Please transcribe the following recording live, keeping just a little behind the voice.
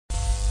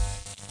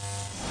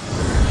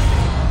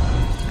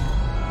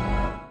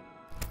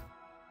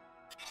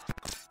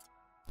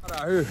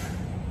out here.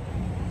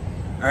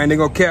 I ain't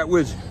gonna cap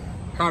with you.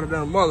 Hotter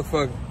than a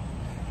motherfucker.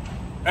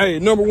 Hey,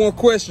 number one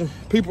question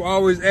people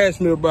always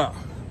ask me about.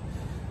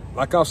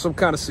 Like I'm some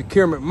kind of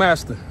securement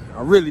master.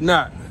 I'm really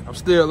not. I'm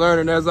still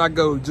learning as I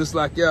go, just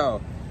like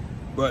y'all.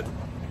 But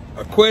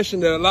a question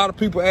that a lot of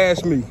people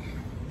ask me.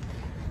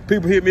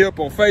 People hit me up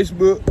on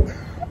Facebook.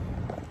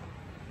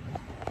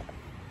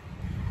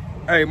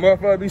 Hey,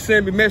 motherfucker be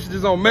sending me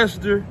messages on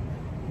Messenger,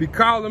 be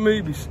calling me,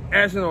 be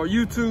asking on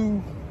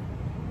YouTube.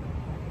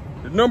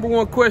 The number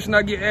one question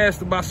I get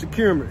asked about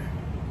securement.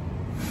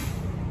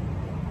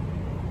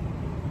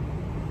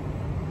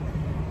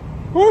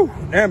 Whew,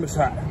 damn, it's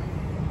hot.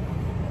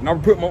 And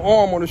I'm putting my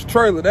arm on this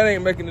trailer. That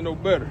ain't making it no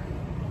better.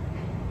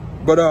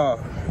 But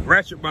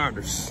ratchet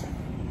binders.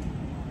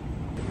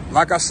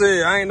 Like I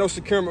said, I ain't no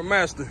securement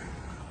master,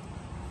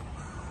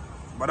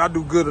 but I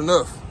do good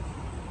enough.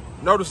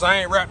 Notice I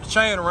ain't wrapped the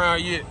chain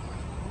around yet,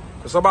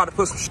 because I'm about to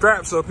put some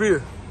straps up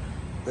here.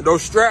 And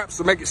those straps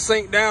will make it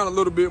sink down a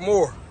little bit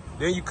more.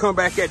 Then you come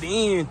back at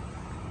the end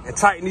and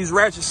tighten these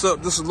ratchets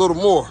up just a little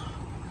more.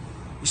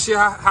 You see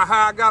how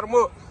high I got them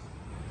up?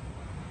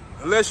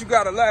 Unless you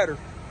got a ladder,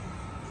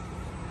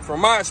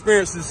 from my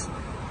experiences,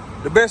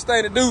 the best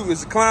thing to do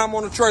is to climb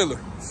on the trailer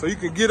so you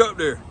can get up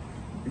there.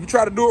 If you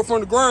try to do it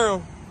from the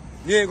ground,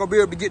 you ain't gonna be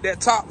able to get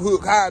that top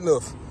hook high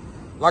enough.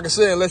 Like I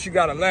said, unless you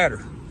got a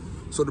ladder.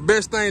 So the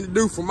best thing to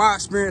do from my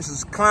experience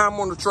is climb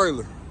on the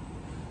trailer.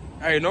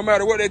 Hey, no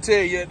matter what they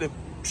tell you at the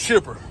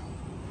shipper,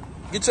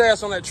 get your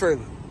ass on that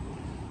trailer.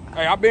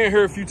 Hey, I've been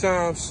here a few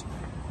times.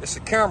 It's a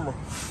camera.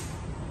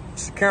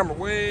 It's a camera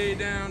way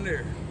down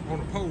there on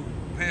the pole,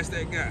 past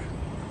that guy.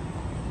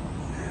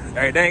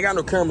 Hey, they ain't got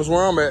no cameras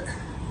where I'm at.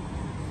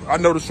 I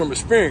know this from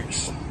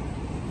experience.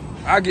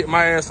 I get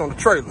my ass on the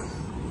trailer.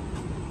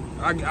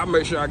 I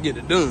make sure I get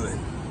it done.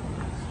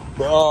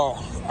 But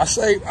I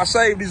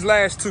saved these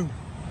last two.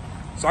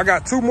 So I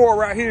got two more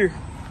right here,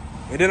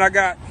 and then I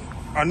got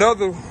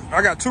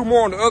two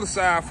more on the other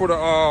side for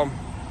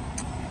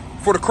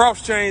the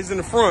cross chains in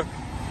the front.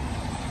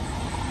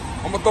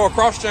 I'm gonna throw a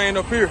cross chain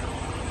up here,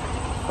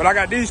 but I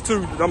got these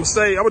two that I'm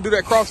gonna do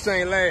that cross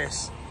chain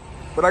last.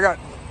 But I got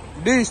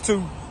these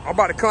two. I'm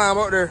about to climb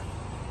up there,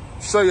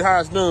 show you how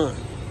it's done.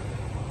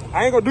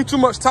 I ain't gonna do too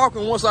much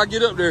talking once I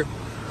get up there,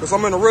 because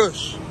I'm in a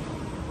rush.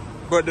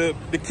 But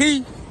the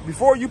key,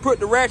 before you put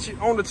the ratchet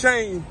on the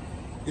chain,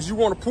 is you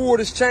want to pull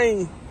this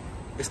chain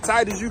as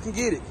tight as you can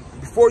get it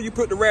before you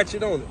put the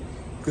ratchet on it.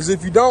 Because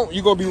if you don't,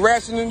 you're going to be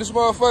ratcheting this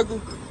motherfucker,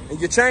 and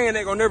your chain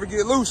ain't going to never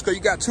get loose because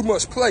you got too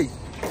much play.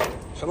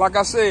 So like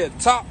I said,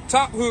 top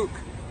hook,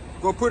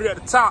 going to put it at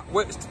the top,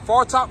 as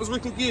far top as we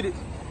can get it.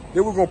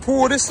 Then we're going to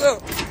pull this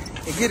up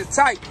and get it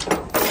tight.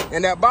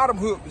 And that bottom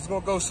hook is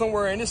going to go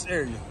somewhere in this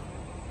area.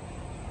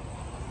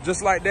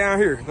 Just like down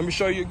here. Let me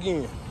show you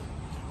again.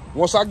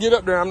 Once I get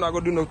up there, I'm not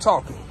going to do no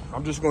talking.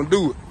 I'm just going to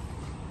do it.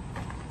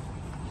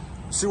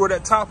 See where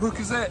that top hook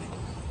is at?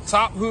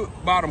 Top hook,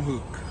 bottom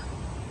hook.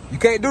 You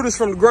can't do this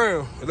from the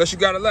ground unless you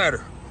got a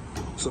ladder.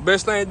 So the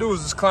best thing to do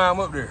is just climb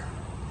up there.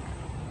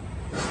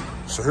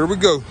 So here we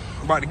go.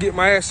 I'm about to get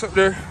my ass up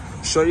there,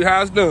 show you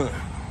how it's done.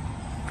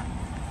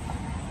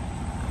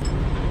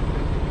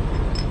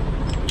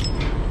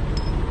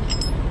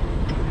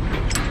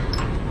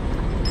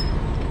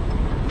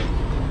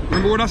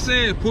 Remember what I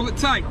said, pull it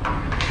tight.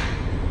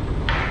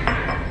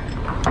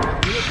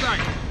 Pull it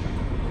tight.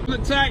 Pull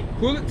it tight,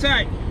 pull it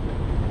tight.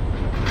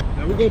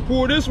 Now we're gonna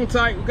pull this one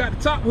tight. We got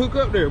the top hook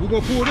up there. We're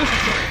gonna pull this one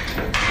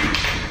tight.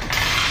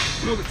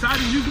 Pull it tight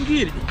as you can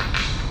get it.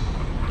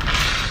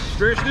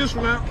 Stretch this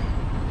one out.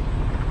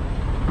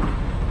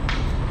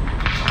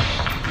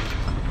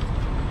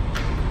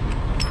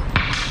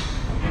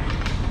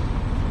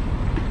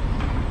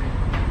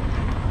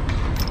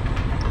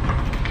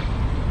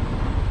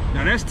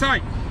 Now that's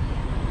tight.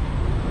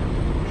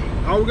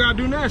 All we gotta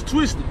do now is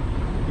twist it.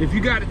 If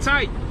you got it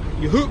tight,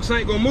 your hooks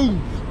ain't gonna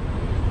move.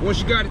 Once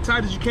you got it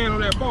tight as you can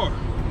on that bar.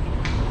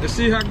 Let's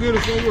see how good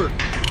it's gonna work.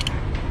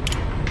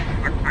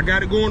 I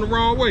got it going the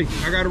wrong way.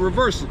 I gotta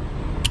reverse it.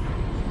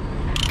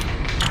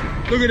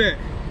 Look at that.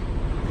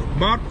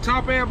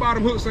 Top and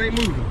bottom hooks ain't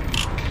moving.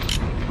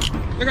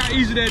 Look how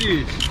easy that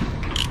is.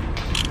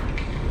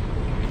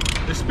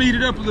 Let's speed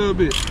it up a little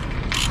bit.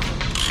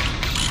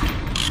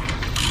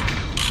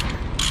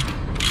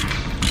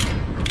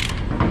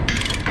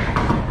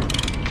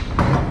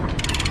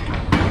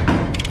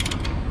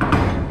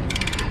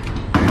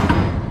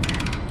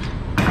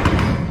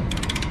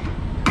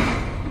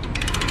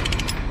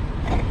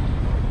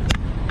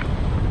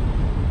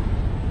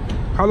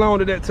 How long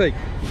did that take?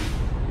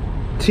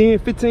 10,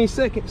 15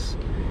 seconds.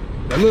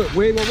 Now look,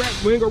 we ain't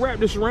gonna wrap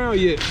this around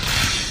yet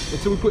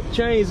until we put the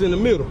chains in the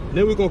middle.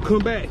 Then we're gonna come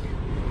back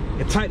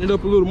and tighten it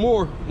up a little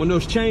more when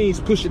those chains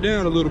push it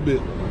down a little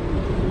bit.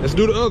 Let's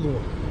do the other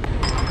one.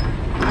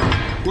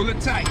 Pull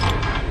it tight.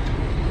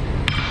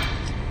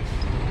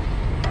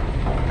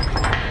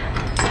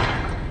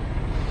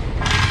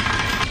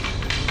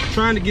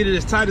 Trying to get it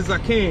as tight as I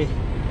can.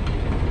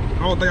 I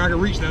don't think I can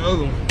reach that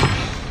other one.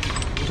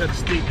 Just have to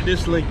stick to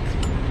this length.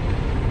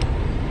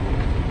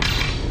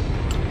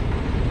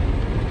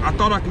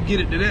 thought I could get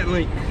it to that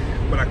length,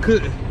 but I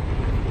couldn't.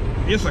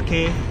 Yes, I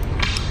can.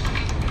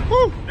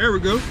 Woo, there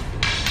we go.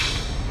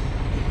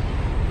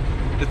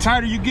 The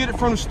tighter you get it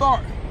from the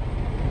start,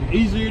 the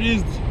easier it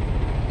is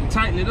to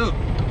tighten it up.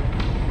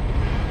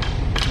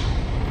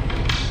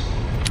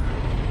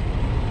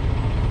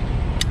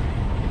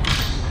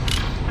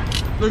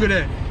 Look at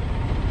that.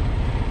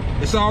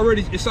 It's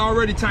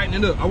already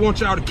tightening up. I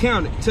want y'all to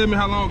count it. Tell me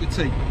how long it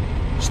takes.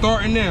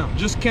 Starting now,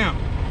 just count.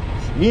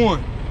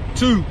 1,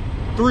 2,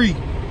 3.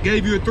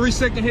 Gave you a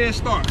 3-second head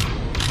start.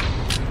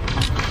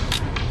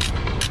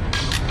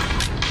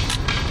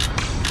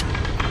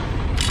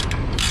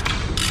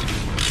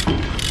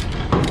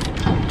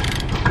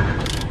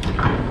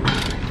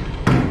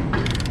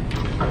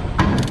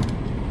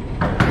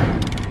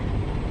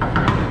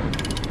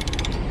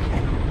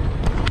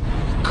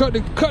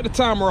 Cut the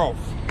timer off.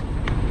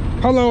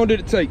 How long did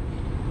it take?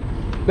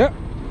 That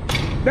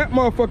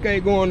motherfucker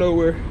ain't going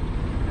nowhere.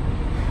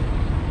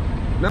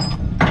 No.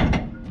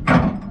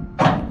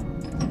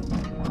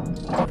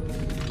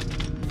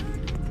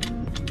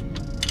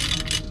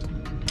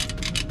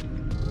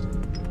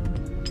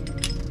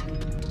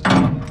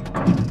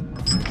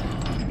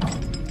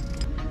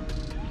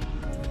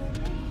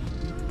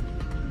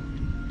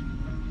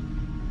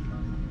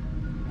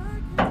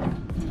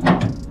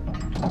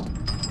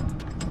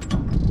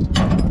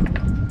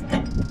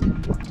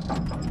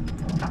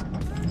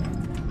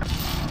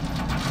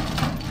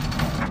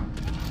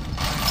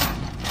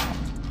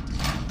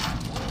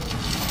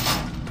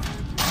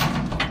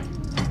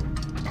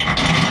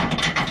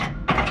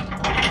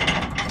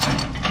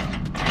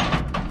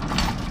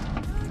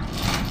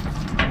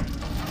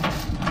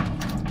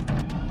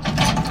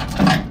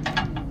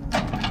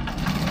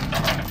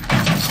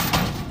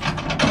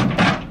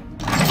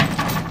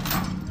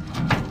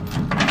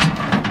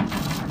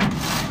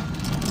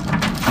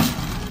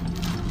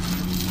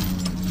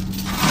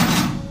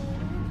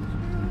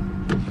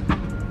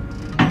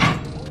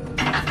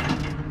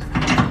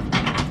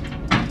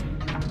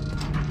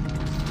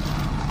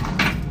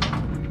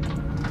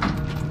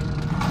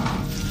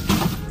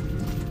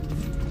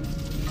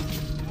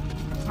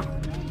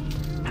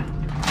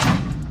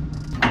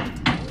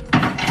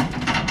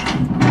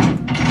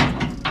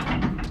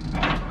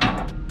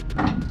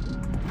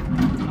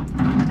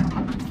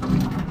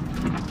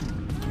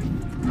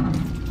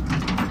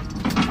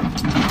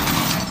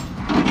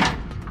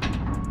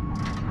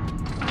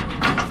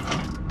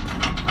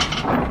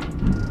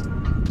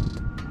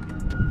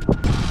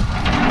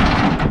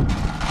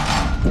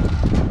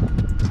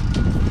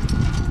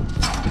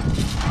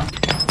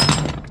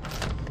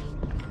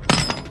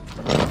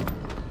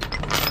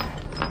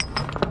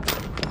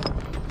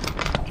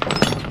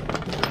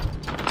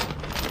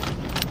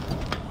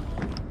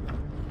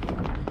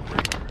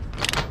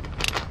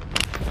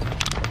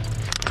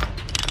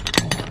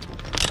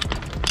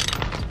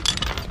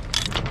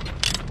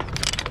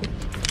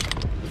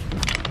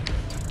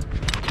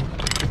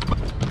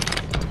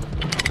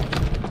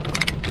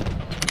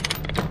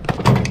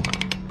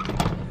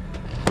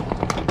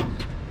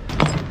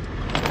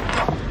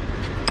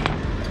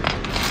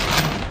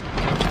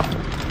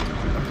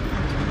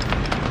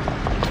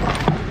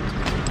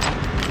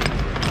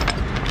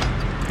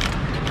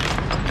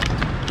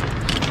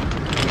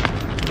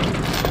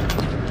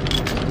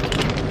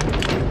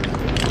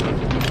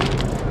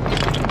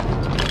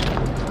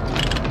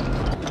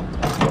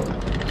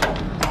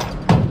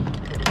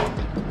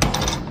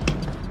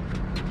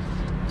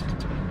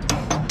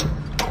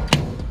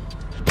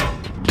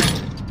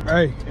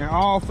 Hey, in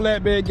all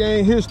flatbed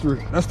game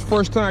history, that's the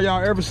first time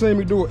y'all ever seen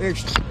me do an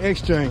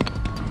exchange.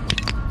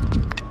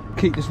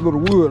 Keep this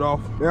little wood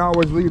off. They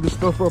always leave this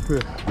stuff up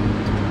here.